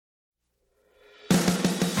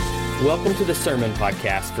Welcome to the Sermon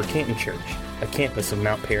Podcast for Canton Church, a campus of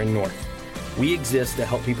Mount Perrin North. We exist to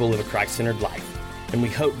help people live a Christ-centered life, and we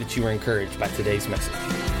hope that you are encouraged by today's message.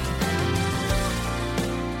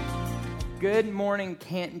 Good morning,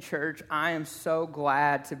 Canton Church. I am so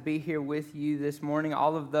glad to be here with you this morning.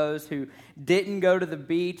 All of those who didn't go to the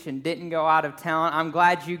beach and didn't go out of town, I'm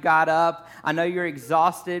glad you got up. I know you're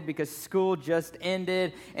exhausted because school just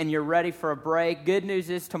ended and you're ready for a break. Good news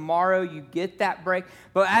is tomorrow you get that break.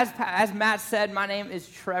 But as Matt said, my name is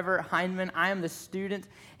Trevor Heineman. I am the student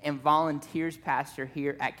and volunteers pastor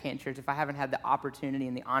here at Canton Church. If I haven't had the opportunity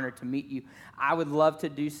and the honor to meet you, I would love to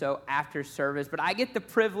do so after service. But I get the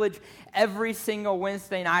privilege every single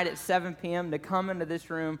Wednesday night at 7 p.m. to come into this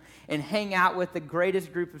room and hang out with the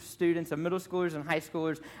greatest group of students, of middle schoolers and high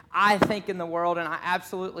schoolers, I think, in the world. And I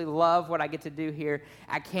absolutely love what I get to do here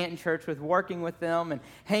at Canton Church with working with them and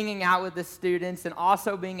hanging out with the students and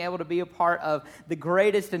also being able to be a part of the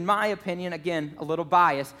greatest, in my opinion, again, a little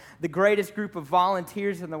biased, the greatest group of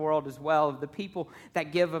volunteers in the world as well, of the people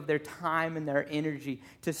that give of their time and their energy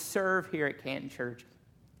to serve here at Canton Church,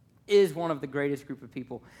 is one of the greatest group of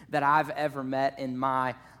people that I've ever met in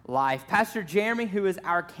my life. Pastor Jeremy, who is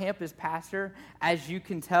our campus pastor, as you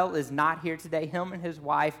can tell, is not here today. Him and his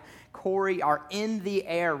wife, Corey, are in the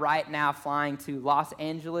air right now flying to Los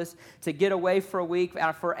Angeles to get away for a week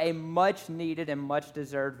for a much-needed and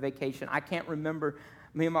much-deserved vacation. I can't remember.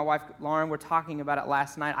 Me and my wife, Lauren, were talking about it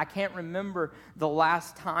last night. I can't remember the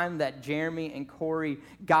last time that Jeremy and Corey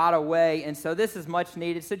got away, and so this is much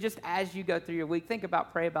needed. So just as you go through your week,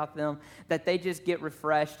 pray about them, that they just get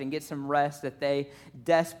refreshed and get some rest that they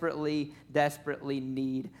desperately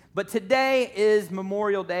need. But today is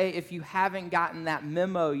Memorial Day. If you haven't gotten that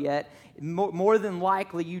memo yet, more than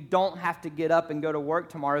likely you don't have to get up and go to work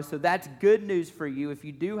tomorrow, so that's good news for you if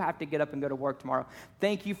you do have to get up and go to work tomorrow.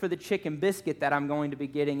 Thank you for the chicken biscuit that I'm going to be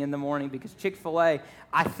getting in the morning, because Chick-fil-A,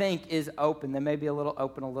 I think, is open. They may be a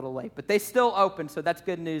little late, but they still open, so that's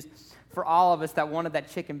good news for all of us that wanted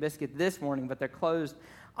that chicken biscuit this morning, but they're closed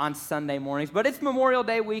on Sunday mornings. But it's Memorial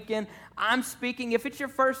Day weekend. I'm speaking. If it's your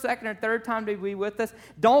first, second, or third time to be with us,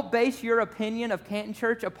 don't base your opinion of Canton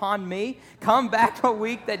Church upon me. Come back a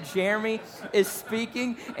week that Jeremy is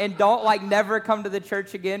speaking, and don't never come to the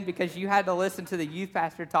church again because you had to listen to the youth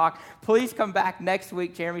pastor talk. Please come back next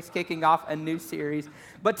week. Jeremy's kicking off a new series.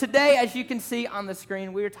 But today, as you can see on the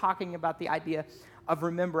screen, we are talking about the idea of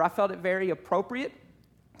remember. I felt it very appropriate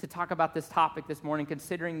to talk about this topic this morning,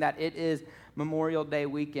 considering that it is Memorial Day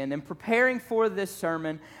weekend. And preparing for this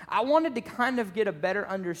sermon, I wanted to kind of get a better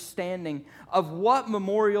understanding of what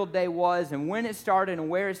Memorial Day was and when it started and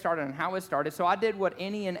where it started and how it started. So I did what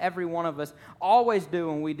any and every one of us always do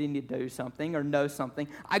when we need to do something or know something.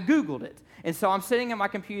 I Googled it. And so I'm sitting at my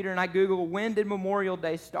computer and I Google, when did Memorial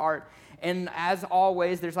Day start? And as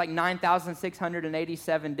always, there's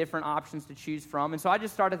 9,687 different options to choose from. And so I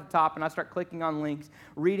just start at the top and I start clicking on links,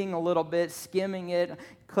 reading a little bit, skimming it,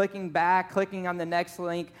 clicking back, clicking on the next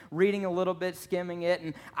link, reading a little bit, skimming it.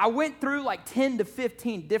 And I went through 10 to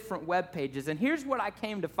 15 different web pages. And here's what I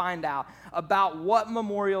came to find out about what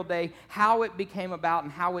Memorial Day, how it became about,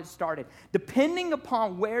 and how it started. Depending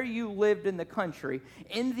upon where you lived in the country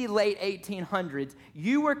in the late 1800s,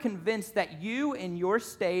 you were convinced that you in your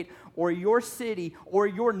state or your city or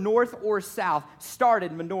your north or south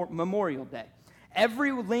started Memorial Day.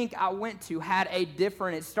 Every link I went to had a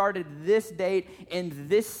different, it started this date in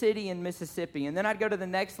this city in Mississippi. And then I'd go to the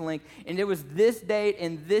next link, and it was this date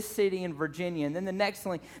in this city in Virginia. And then the next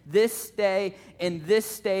link, this day in this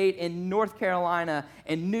state in North Carolina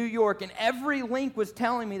and New York. And every link was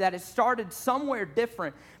telling me that it started somewhere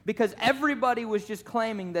different because everybody was just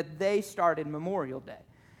claiming that they started Memorial Day.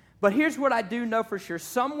 But here's what I do know for sure.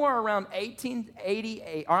 Somewhere around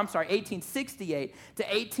 1868 to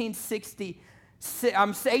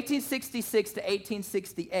 1866 to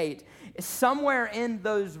 1868, somewhere in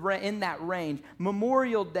that range,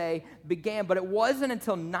 Memorial Day began. But it wasn't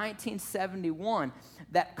until 1971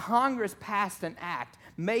 that Congress passed an act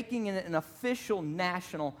making it an official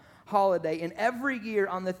national holiday. And every year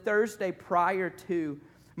on the Thursday prior to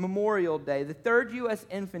Memorial Day, the 3rd U.S.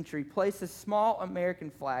 Infantry places small American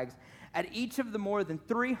flags at each of the more than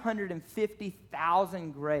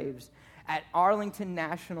 350,000 graves at Arlington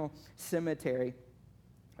National Cemetery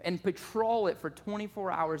and patrol it for 24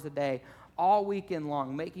 hours a day, all weekend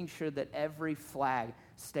long, making sure that every flag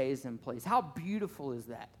stays in place. How beautiful is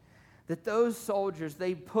that? That those soldiers,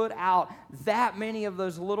 they put out that many of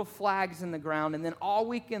those little flags in the ground, and then all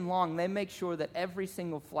weekend long, they make sure that every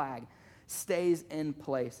single flag stays in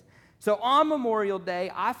place. So on Memorial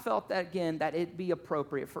Day, I felt that, again, that it'd be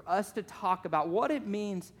appropriate for us to talk about what it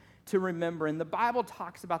means to remember. And the Bible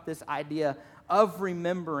talks about this idea of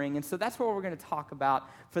remembering. And so that's what we're going to talk about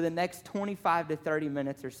for the next 25 to 30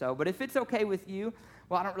 minutes or so. But if it's okay with you,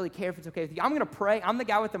 well, I don't really care if it's okay with you. I'm going to pray. I'm the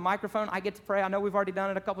guy with the microphone. I get to pray. I know we've already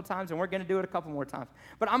done it a couple times, and we're going to do it a couple more times.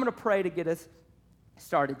 But I'm going to pray to get us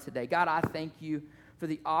started today. God, I thank you for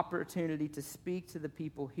the opportunity to speak to the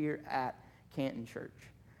people here at Canton Church.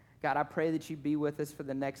 God, I pray that you be with us for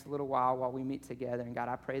the next little while we meet together. And God,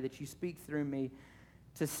 I pray that you speak through me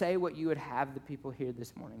to say what you would have the people here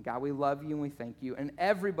this morning. God, we love you and we thank you. And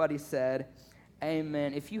everybody said,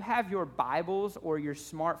 amen. If you have your Bibles or your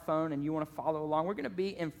smartphone and you want to follow along, we're going to be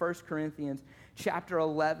in 1 Corinthians chapter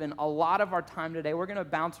 11. A lot of our time today, we're going to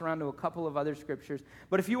bounce around to a couple of other scriptures.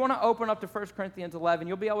 But if you want to open up to 1 Corinthians 11,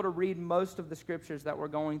 you'll be able to read most of the scriptures that we're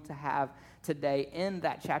going to have today in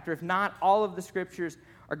that chapter. If not, all of the scriptures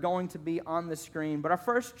are going to be on the screen. But our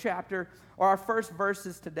first chapter, or our first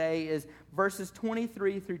verses today, is verses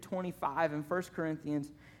 23 through 25 in 1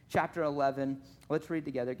 Corinthians chapter 11. Let's read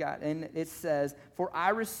together. God, and it says, "For I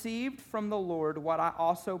received from the Lord what I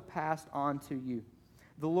also passed on to you.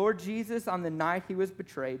 The Lord Jesus, on the night he was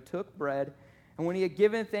betrayed, took bread, and when he had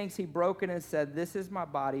given thanks, he broke it and said, 'This is my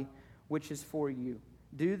body, which is for you.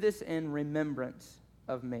 Do this in remembrance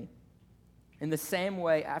of me.' In the same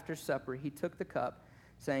way, after supper, he took the cup,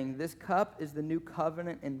 saying, 'This cup is the new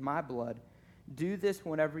covenant in my blood. Do this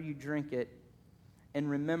whenever you drink it in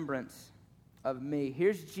remembrance of me.'"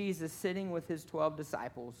 Here's Jesus sitting with his 12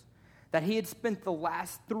 disciples that he had spent the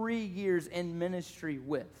last 3 years in ministry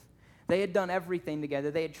with. They had done everything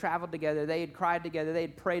together. They had traveled together. They had cried together. They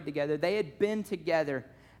had prayed together. They had been together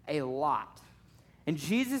a lot. And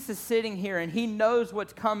Jesus is sitting here, and he knows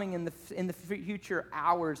what's coming in the future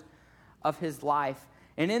hours of his life.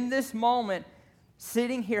 And in this moment,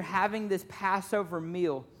 sitting here having this Passover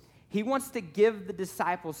meal, he wants to give the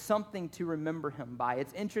disciples something to remember him by.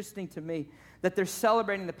 It's interesting to me that they're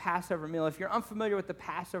celebrating the Passover meal. If you're unfamiliar with what the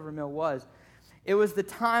Passover meal was, it was the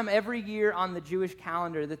time every year on the Jewish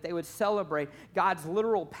calendar that they would celebrate God's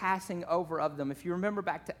literal passing over of them. If you remember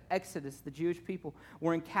back to Exodus, the Jewish people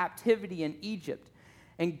were in captivity in Egypt.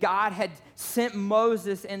 And God had sent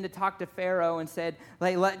Moses in to talk to Pharaoh and said,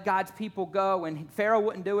 let God's people go. And Pharaoh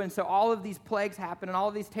wouldn't do it. And so all of these plagues happened, and all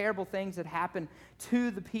of these terrible things had happened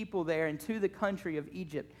to the people there and to the country of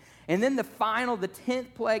Egypt. And then the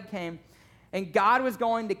 10th plague came, and God was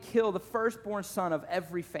going to kill the firstborn son of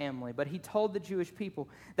every family. But he told the Jewish people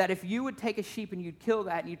that if you would take a sheep and you'd kill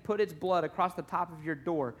that and you'd put its blood across the top of your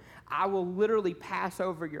door, I will literally pass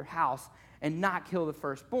over your house and not kill the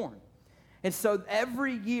firstborn. And so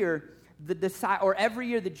every year,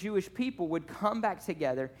 the Jewish people would come back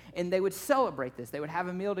together and they would celebrate this. They would have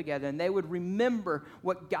a meal together and they would remember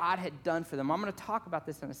what God had done for them. I'm going to talk about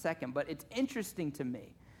this in a second, but it's interesting to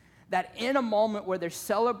me that in a moment where they're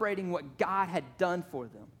celebrating what God had done for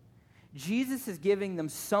them, Jesus is giving them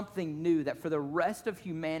something new that for the rest of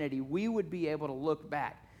humanity, we would be able to look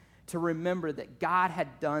back to remember that God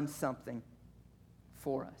had done something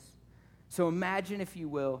for us. So imagine, if you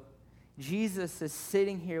will, Jesus is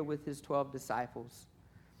sitting here with his 12 disciples,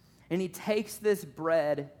 and he takes this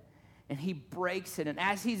bread and he breaks it. And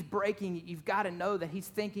as he's breaking it, you've got to know that he's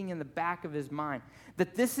thinking in the back of his mind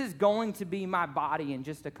that this is going to be my body in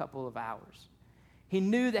just a couple of hours. He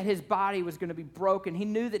knew that his body was going to be broken. He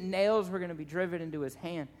knew that nails were going to be driven into his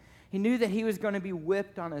hand. He knew that he was going to be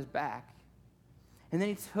whipped on his back. And then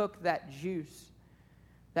he took that juice,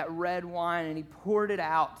 that red wine, and he poured it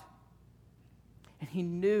out. And he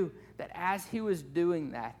knew that as he was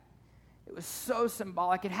doing that, it was so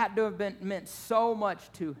symbolic. It had to have meant so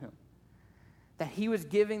much to him that he was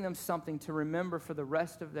giving them something to remember for the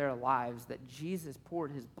rest of their lives, that Jesus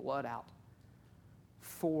poured his blood out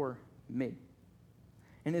for me.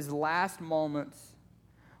 In his last moments,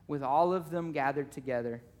 with all of them gathered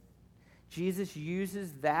together, Jesus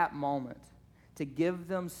uses that moment to give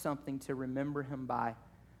them something to remember him by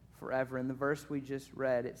forever. In the verse we just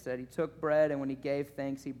read, it said, he took bread, and when he gave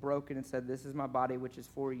thanks, he broke it and said, "This is my body, which is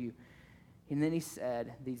for you." And then he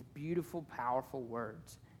said these beautiful, powerful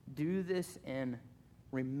words, "Do this in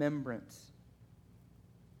remembrance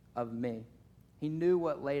of me." He knew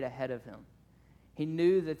what laid ahead of him. He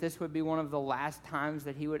knew that this would be one of the last times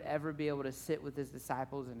that he would ever be able to sit with his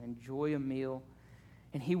disciples and enjoy a meal.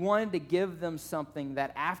 And he wanted to give them something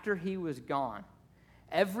that after he was gone,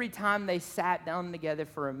 every time they sat down together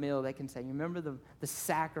for a meal, they can say, "You remember the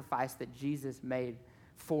sacrifice that Jesus made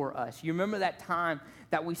for us? You remember that time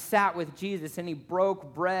that we sat with Jesus and he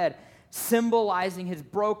broke bread, symbolizing his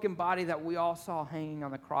broken body that we all saw hanging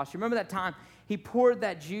on the cross? You remember that time he poured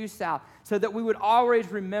that juice out so that we would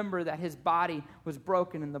always remember that his body was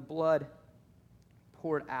broken and the blood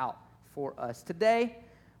poured out for us. Today,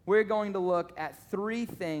 we're going to look at 3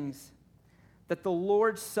 things that the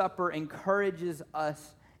Lord's Supper encourages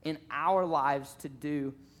us in our lives to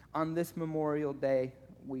do on this Memorial Day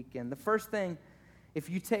weekend. The first thing, if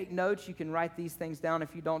you take notes, you can write these things down.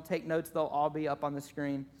 If you don't take notes, they'll all be up on the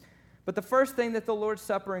screen. But the first thing that the Lord's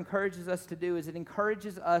Supper encourages us to do is it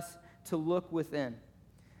encourages us to look within.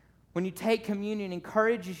 When you take communion, it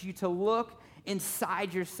encourages you to look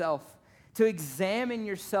inside yourself, to examine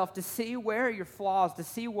yourself, to see where are your flaws, to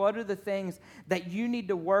see what are the things that you need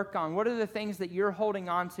to work on, what are the things that you're holding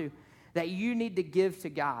on to that you need to give to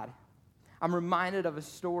God. I'm reminded of a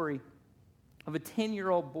story of a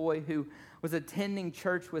 10-year-old boy who was attending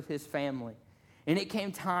church with his family. And it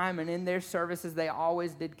came time, and in their services, they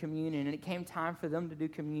always did communion, and it came time for them to do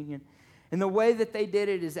communion. And the way that they did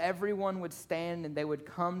it is everyone would stand, and they would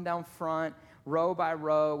come down front, row by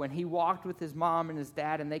row, and he walked with his mom and his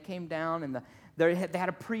dad, and they came down, and they had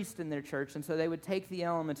a priest in their church, and so they would take the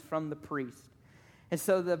elements from the priest. And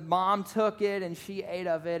so the mom took it, and she ate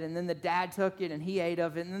of it, and then the dad took it, and he ate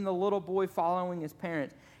of it, and then the little boy following his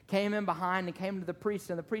parents came in behind and came to the priest,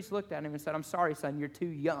 and the priest looked at him and said, "I'm sorry, son, you're too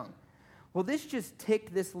young." Well, this just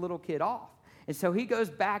ticked this little kid off. And so he goes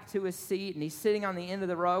back to his seat, and he's sitting on the end of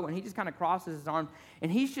the row, and he just kind of crosses his arms, and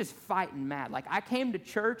he's just fighting mad. Like, I came to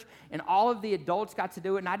church, and all of the adults got to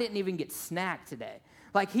do it, and I didn't even get snack today.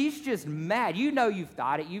 Like, he's just mad. You know you've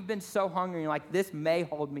thought it. You've been so hungry, you're like, this may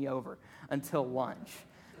hold me over until lunch.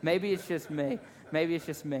 Maybe it's just me. Maybe it's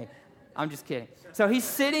just me. I'm just kidding. So he's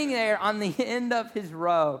sitting there on the end of his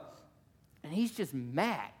row, and he's just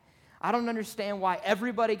mad. I don't understand why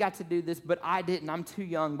everybody got to do this, but I didn't. I'm too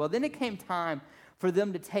young. Well, then it came time for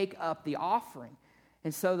them to take up the offering.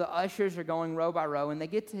 And so the ushers are going row by row, and they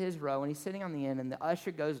get to his row, and he's sitting on the end, and the usher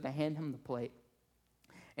goes to hand him the plate.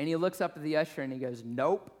 And he looks up at the usher, and he goes,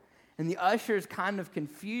 "Nope." And the usher is kind of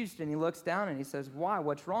confused, and he looks down, and he says, "Why?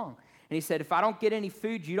 What's wrong?" And he said, "If I don't get any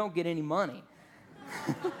food, you don't get any money."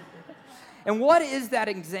 And what is that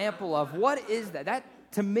example of? What is that? That,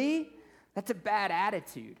 to me, that's a bad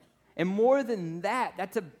attitude. And more than that,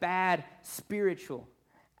 that's a bad spiritual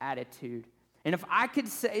attitude. And if I could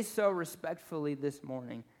say so respectfully this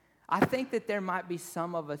morning, I think that there might be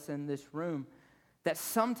some of us in this room that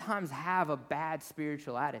sometimes have a bad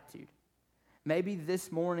spiritual attitude. Maybe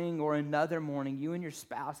this morning or another morning, you and your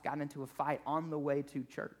spouse got into a fight on the way to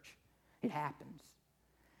church. It happens.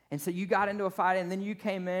 And so you got into a fight, and then you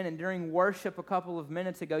came in, and during worship a couple of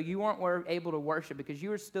minutes ago, you weren't able to worship because you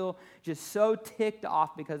were still just so ticked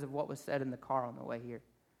off because of what was said in the car on the way here.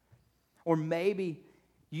 Or maybe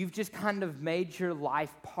you've just kind of made your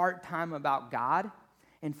life part-time about God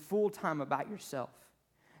and full-time about yourself.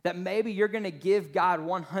 That maybe you're going to give God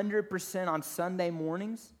 100% on Sunday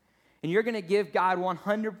mornings, and you're going to give God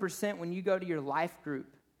 100% when you go to your life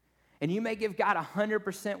group. And you may give God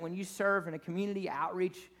 100% when you serve in a community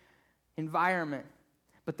outreach environment.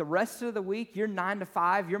 But the rest of the week, you're 9 to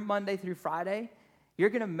 5, you're Monday through Friday, you're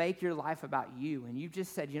going to make your life about you. And you've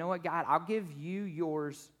just said, "You know what, God, I'll give you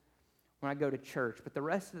yours when I go to church, but the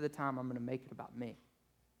rest of the time I'm going to make it about me."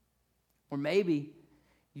 Or maybe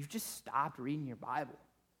you've just stopped reading your Bible.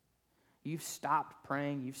 You've stopped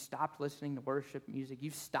praying. You've stopped listening to worship music.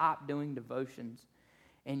 You've stopped doing devotions.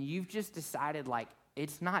 And you've just decided, like,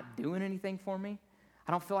 it's not doing anything for me.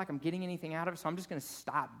 I don't feel like I'm getting anything out of it, so I'm just going to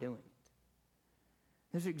stop doing it.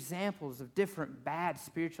 Those are examples of different bad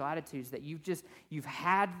spiritual attitudes that you've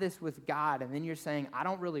had this with God, and then you're saying, "I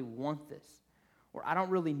don't really want this," or "I don't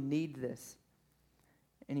really need this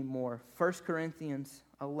anymore." 1 Corinthians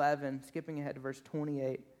 11, skipping ahead to verse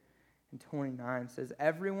 28 and 29, says,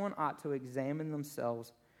 "Everyone ought to examine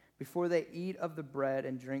themselves before they eat of the bread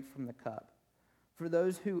and drink from the cup. For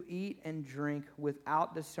those who eat and drink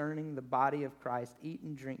without discerning the body of Christ eat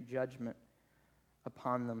and drink judgment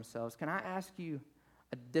upon themselves." Can I ask you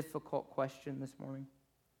a difficult question this morning?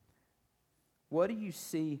 What do you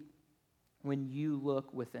see when you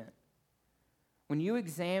look within? When you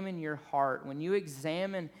examine your heart, when you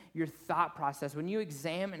examine your thought process, when you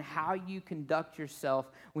examine how you conduct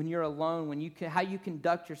yourself when you're alone, how you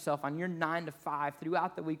conduct yourself on your 9 to 5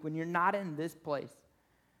 throughout the week when you're not in this place,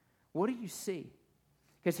 what do you see?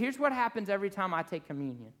 Because here's what happens every time I take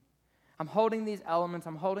communion. I'm holding these elements.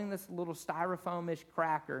 I'm holding this little styrofoam-ish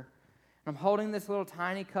cracker. And I'm holding this little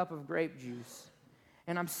tiny cup of grape juice.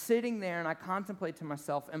 And I'm sitting there and I contemplate to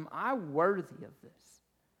myself, am I worthy of this?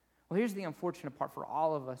 Well, here's the unfortunate part for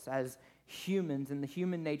all of us as humans and the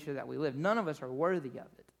human nature that we live. None of us are worthy of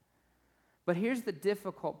it. But here's the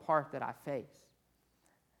difficult part that I face.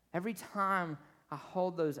 Every time I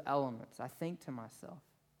hold those elements, I think to myself,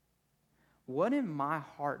 what in my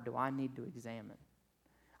heart do I need to examine?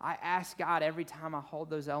 I ask God every time I hold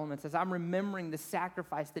those elements, as I'm remembering the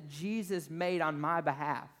sacrifice that Jesus made on my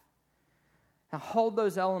behalf. I hold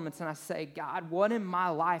those elements and I say, God, what in my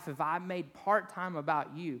life have I made part-time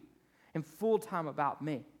about you and full-time about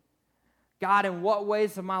me? God, in what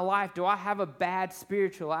ways of my life do I have a bad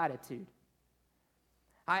spiritual attitude?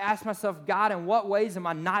 I ask myself, God, in what ways am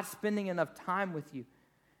I not spending enough time with you?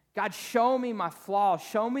 God, show me my flaws.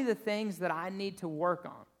 Show me the things that I need to work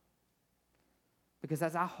on. Because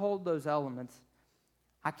as I hold those elements,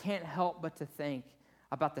 I can't help but to think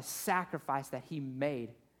about the sacrifice that he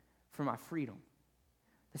made for my freedom.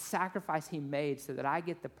 The sacrifice he made so that I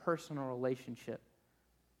get the personal relationship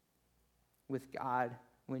with God.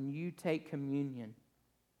 When you take communion,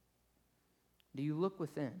 do you look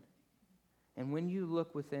within? And when you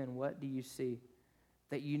look within, what do you see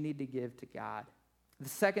that you need to give to God? The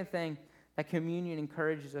second thing that communion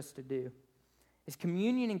encourages us to do is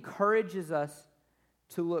communion encourages us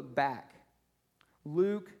to look back.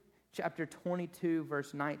 Luke chapter 22,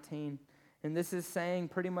 verse 19. And this is saying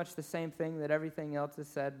pretty much the same thing that everything else is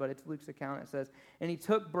said, but it's Luke's account. It says, "And he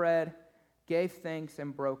took bread, gave thanks,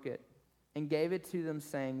 and broke it, and gave it to them,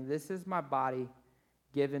 saying, 'This is my body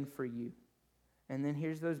given for you.'" And then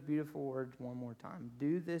here's those beautiful words one more time.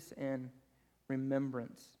 "Do this in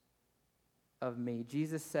remembrance of me."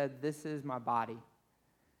 Jesus said, "This is my body."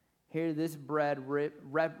 Here, this bread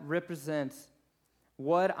represents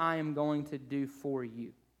what I am going to do for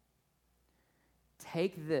you.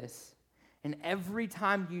 Take this, and every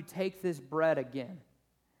time you take this bread again,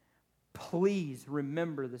 please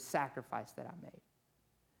remember the sacrifice that I made.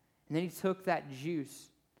 And then he took that juice,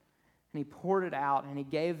 and he poured it out, and he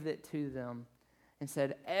gave it to them, and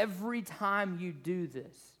said, "Every time you do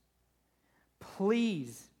this,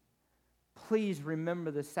 please remember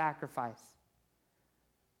the sacrifice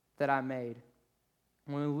that I made."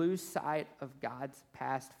 When we lose sight of God's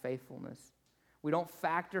past faithfulness, we don't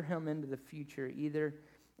factor him into the future, either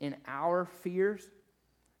in our fears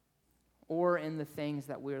or in the things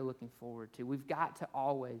that we're looking forward to. We've got to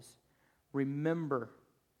always remember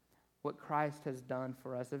what Christ has done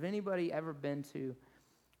for us. Have anybody ever been to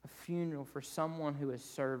a funeral for someone who has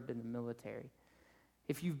served in the military?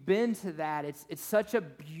 If you've been to that, it's such a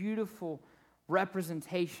beautiful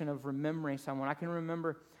representation of remembering someone. I can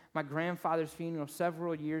remember my grandfather's funeral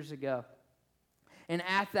several years ago. And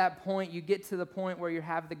at that point, you get to the point where you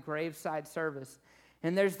have the graveside service.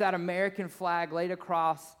 And there's that American flag laid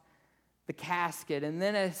across the casket. And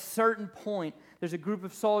then at a certain point, there's a group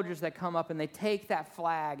of soldiers that come up and they take that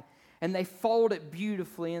flag and they fold it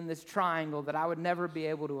beautifully in this triangle that I would never be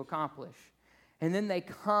able to accomplish. And then they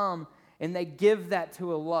come and they give that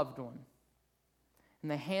to a loved one.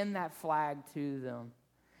 And they hand that flag to them.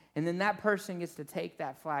 And then that person gets to take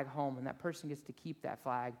that flag home, and that person gets to keep that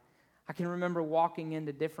flag. I can remember walking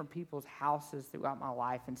into different people's houses throughout my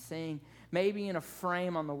life and seeing, maybe in a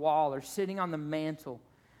frame on the wall or sitting on the mantle,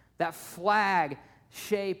 that flag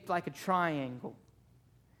shaped like a triangle.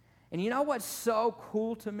 And you know what's so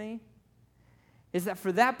cool to me? Is that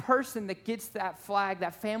for that person that gets that flag,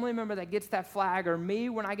 that family member that gets that flag, or me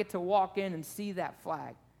when I get to walk in and see that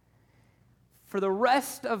flag, for the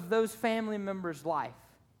rest of those family members' life,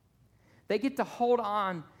 they get to hold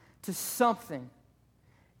on to something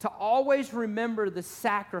to always remember the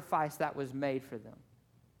sacrifice that was made for them.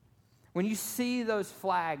 When you see those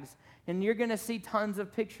flags, and you're going to see tons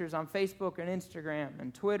of pictures on Facebook and Instagram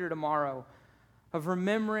and Twitter tomorrow of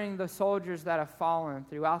remembering the soldiers that have fallen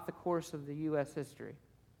throughout the course of the U.S. history.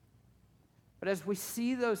 But as we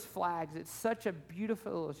see those flags, it's such a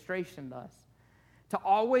beautiful illustration to us to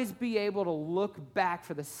always be able to look back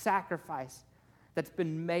for the sacrifice that's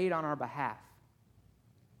been made on our behalf.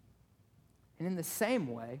 And in the same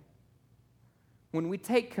way, when we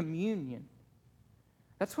take communion,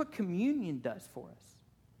 that's what communion does for us.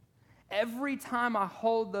 Every time I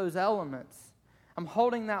hold those elements, I'm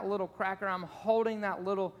holding that little cracker, I'm holding that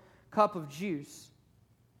little cup of juice.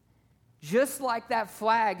 Just like that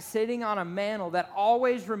flag sitting on a mantle that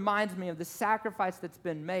always reminds me of the sacrifice that's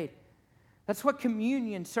been made. That's what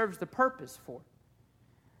communion serves the purpose for.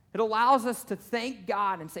 It allows us to thank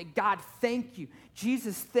God and say, "God, thank you.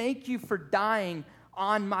 Jesus, thank you for dying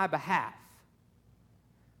on my behalf,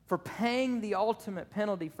 for paying the ultimate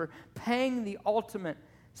penalty, for paying the ultimate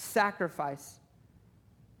sacrifice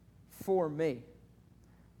for me."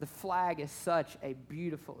 The flag is such a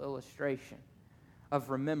beautiful illustration of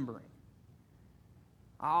remembering.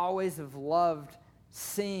 I always have loved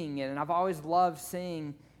seeing it, and I've always loved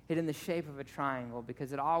seeing it in the shape of a triangle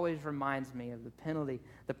because it always reminds me of the penalty,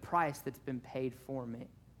 the price that's been paid for me.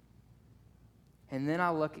 And then I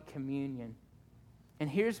look at communion, And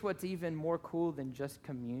here's what's even more cool than just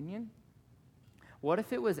communion. What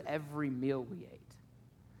if it was every meal we ate?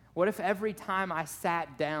 What if every time I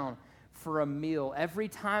sat down for a meal, every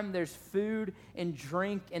time there's food and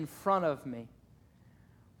drink in front of me,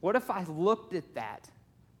 what if I looked at that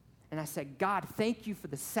and I said, God, thank you for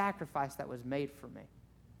the sacrifice that was made for me?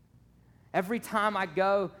 Every time I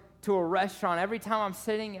go to a restaurant, every time I'm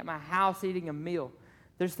sitting at my house eating a meal,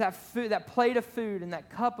 there's that food, that plate of food and that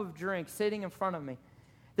cup of drink sitting in front of me.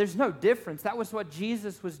 There's no difference. That was what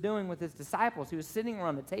Jesus was doing with his disciples. He was sitting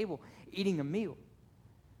around the table eating a meal.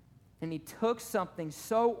 And he took something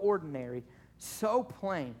so ordinary, so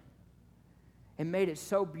plain, and made it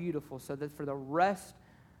so beautiful so that for the rest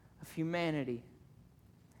of humanity,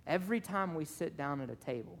 every time we sit down at a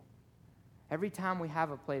table, every time we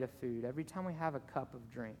have a plate of food, every time we have a cup of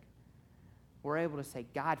drink, we're able to say,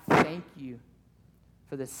 God, thank you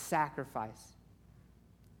for the sacrifice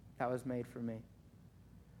that was made for me.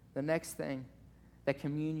 The next thing that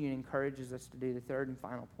communion encourages us to do, the third and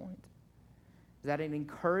final point, is that it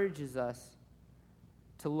encourages us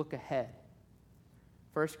to look ahead.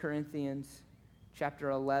 1 Corinthians chapter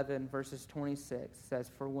 11, verses 26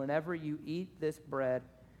 says, For whenever you eat this bread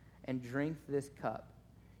and drink this cup,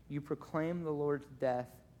 you proclaim the Lord's death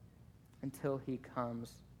until he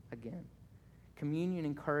comes again. Communion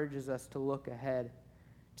encourages us to look ahead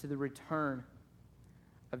to the return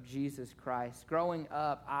of Jesus Christ. Growing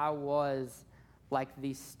up, I was like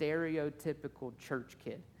the stereotypical church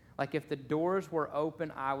kid. Like if the doors were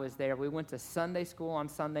open, I was there. We went to Sunday school on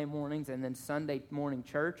Sunday mornings and then Sunday morning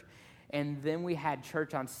church. And then we had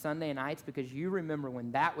church on Sunday nights because you remember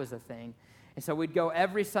when that was a thing. And so we'd go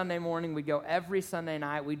every Sunday morning, we'd go every Sunday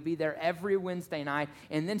night, we'd be there every Wednesday night,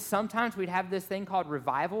 and then sometimes we'd have this thing called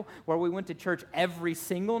revival where we went to church every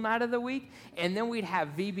single night of the week, and then we'd have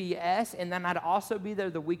VBS, and then I'd also be there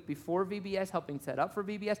the week before VBS, helping set up for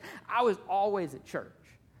VBS. I was always at church.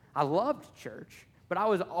 I loved church, but I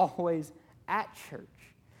was always at church.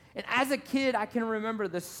 And as a kid, I can remember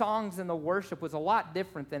the songs and the worship was a lot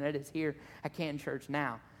different than it is here at Canton Church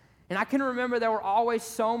now. And I can remember there were always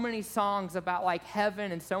so many songs about like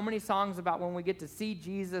heaven and so many songs about when we get to see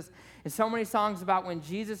Jesus and so many songs about when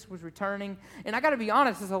Jesus was returning. And I got to be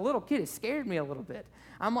honest, as a little kid, it scared me a little bit.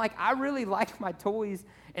 I'm like, I really like my toys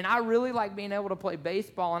and I really like being able to play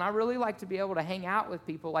baseball and I really like to be able to hang out with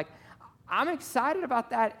people. Like, I'm excited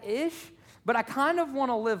about that-ish, but I kind of want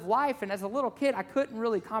to live life. And as a little kid, I couldn't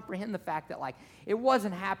really comprehend the fact that, like, it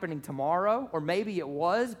wasn't happening tomorrow, or maybe it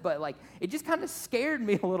was, but, like, it just kind of scared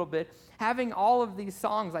me a little bit, having all of these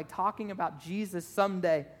songs, like, talking about Jesus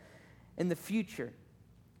someday in the future.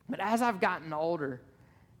 But as I've gotten older,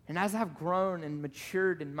 and as I've grown and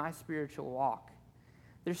matured in my spiritual walk,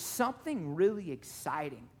 there's something really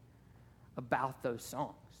exciting about those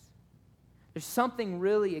songs. There's something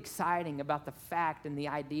really exciting about the fact and the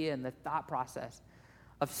idea and the thought process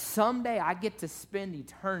of someday I get to spend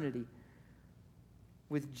eternity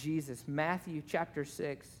with Jesus. Matthew chapter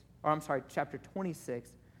 26,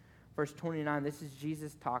 verse 29, this is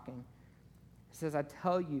Jesus talking. He says, I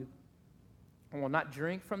tell you, I will not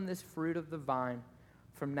drink from this fruit of the vine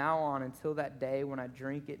from now on until that day when I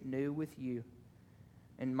drink it new with you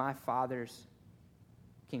in my Father's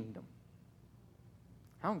kingdom.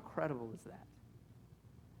 How incredible is that?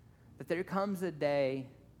 That there comes a day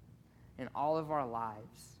in all of our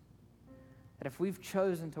lives that if we've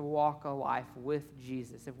chosen to walk a life with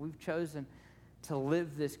Jesus, if we've chosen to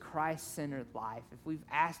live this Christ-centered life, if we've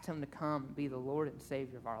asked him to come and be the Lord and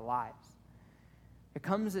Savior of our lives, there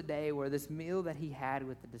comes a day where this meal that he had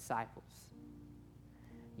with the disciples,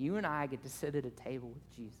 you and I get to sit at a table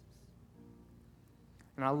with Jesus.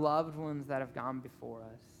 And our loved ones that have gone before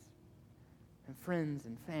us, and friends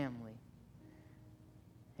and family.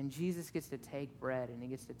 And Jesus gets to take bread and he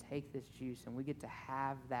gets to take this juice and we get to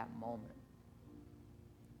have that moment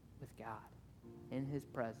with God in his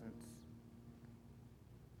presence,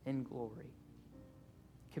 in glory.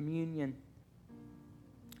 Communion,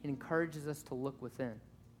 it encourages us to look within.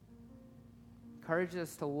 It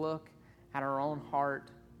encourages us to look at our own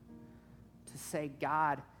heart, to say,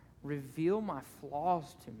 God, reveal my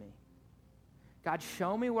flaws to me. God,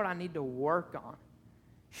 show me what I need to work on.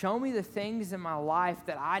 Show me the things in my life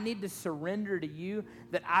that I need to surrender to you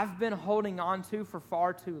that I've been holding on to for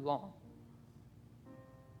far too long.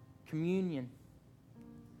 Communion,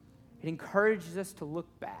 it encourages us to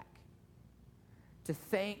look back, to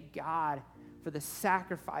thank God for the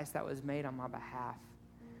sacrifice that was made on my behalf,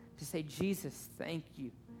 to say, Jesus, thank you.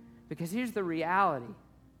 Because here's the reality.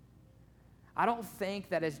 I don't think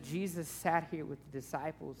that as Jesus sat here with the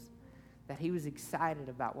disciples, that he was excited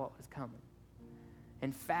about what was coming.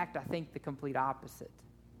 In fact, I think the complete opposite.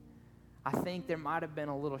 I think there might have been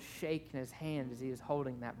a little shake in his hand as he was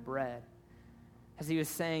holding that bread. As he was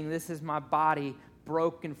saying, this is my body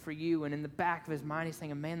broken for you. And in the back of his mind, he's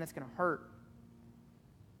saying, man, that's going to hurt.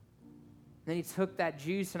 Then he took that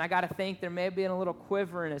juice, and I got to think there may have been a little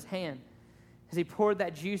quiver in his hand as he poured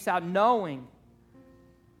that juice out, knowing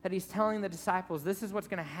that he's telling the disciples, this is what's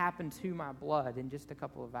going to happen to my blood in just a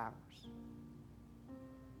couple of hours.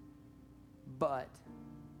 But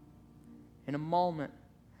in a moment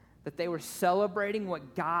that they were celebrating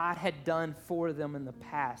what God had done for them in the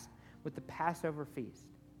past with the Passover feast,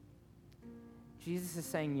 Jesus is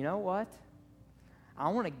saying, you know what? I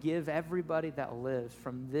want to give everybody that lives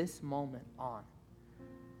from this moment on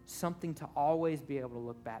something to always be able to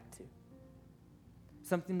look back to.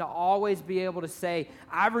 Something to always be able to say,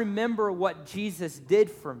 I remember what Jesus did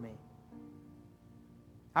for me.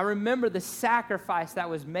 I remember the sacrifice that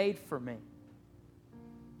was made for me.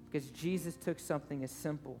 Because Jesus took something as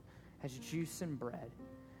simple as juice and bread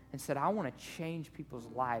and said, I want to change people's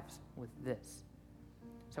lives with this.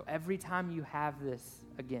 So every time you have this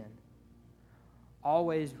again,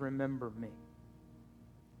 always remember me.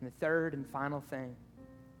 And the third and final thing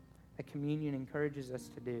that communion encourages us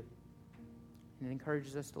to do, and it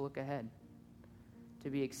encourages us to look ahead, to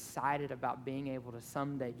be excited about being able to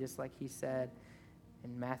someday, just like he said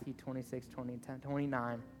in Matthew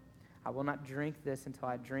 26:29, I will not drink this until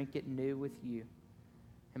I drink it new with you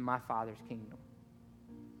in my Father's kingdom.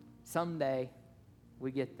 Someday,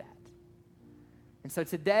 we get that. And so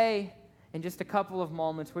today, in just a couple of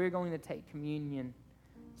moments, we're going to take communion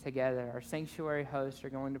together. Our sanctuary hosts are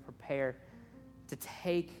going to prepare to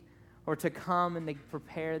take or to come and to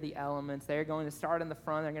prepare the elements. They're going to start in the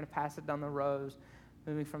front. They're going to pass it down the rows,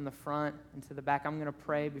 moving from the front into the back. I'm going to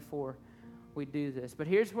pray before we do this. But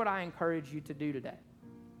here's what I encourage you to do today.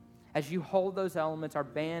 As you hold those elements, our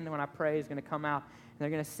band, when I pray, is going to come out, and they're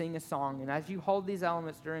going to sing a song. And as you hold these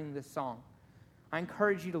elements during this song, I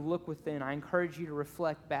encourage you to look within. I encourage you to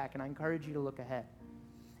reflect back, and I encourage you to look ahead.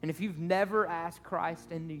 And if you've never asked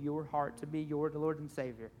Christ into your heart to be your Lord and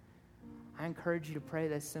Savior, I encourage you to pray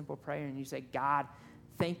this simple prayer, and you say, God,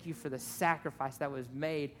 thank you for the sacrifice that was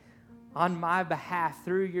made on my behalf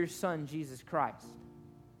through your Son, Jesus Christ.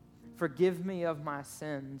 Forgive me of my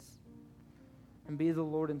sins and be the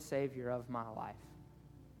Lord and Savior of my life.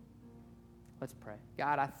 Let's pray.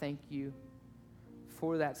 God, I thank you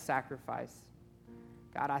for that sacrifice.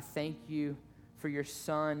 God, I thank you for your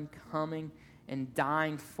Son coming and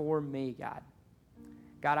dying for me, God.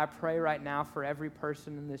 God, I pray right now for every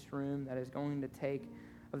person in this room that is going to take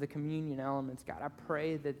of the communion elements. God, I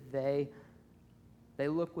pray that they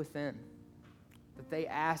look within, that they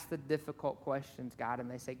ask the difficult questions, God,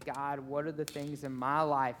 and they say, God, what are the things in my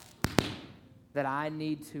life that I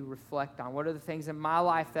need to reflect on? What are the things in my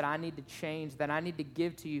life that I need to change, that I need to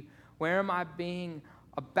give to you? Where am I being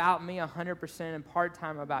about me 100% and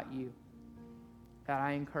part-time about you? God,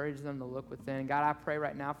 I encourage them to look within. God, I pray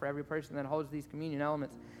right now for every person that holds these communion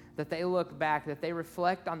elements, that they look back, that they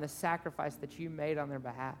reflect on the sacrifice that you made on their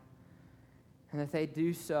behalf, and that they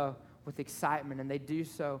do so with excitement, and they do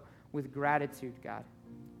so with gratitude, God.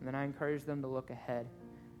 And then I encourage them to look ahead,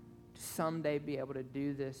 to someday be able to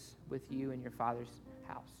do this with you in your Father's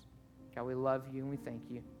house. God, we love you and we thank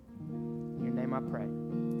you. In your name I pray.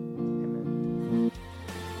 Amen.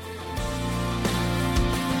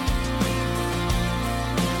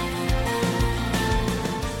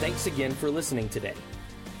 Thanks again for listening today.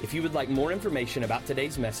 If you would like more information about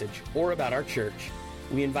today's message or about our church,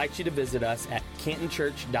 we invite you to visit us at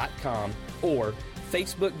cantonchurch.com or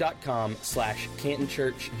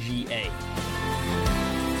facebook.com/cantonchurchga.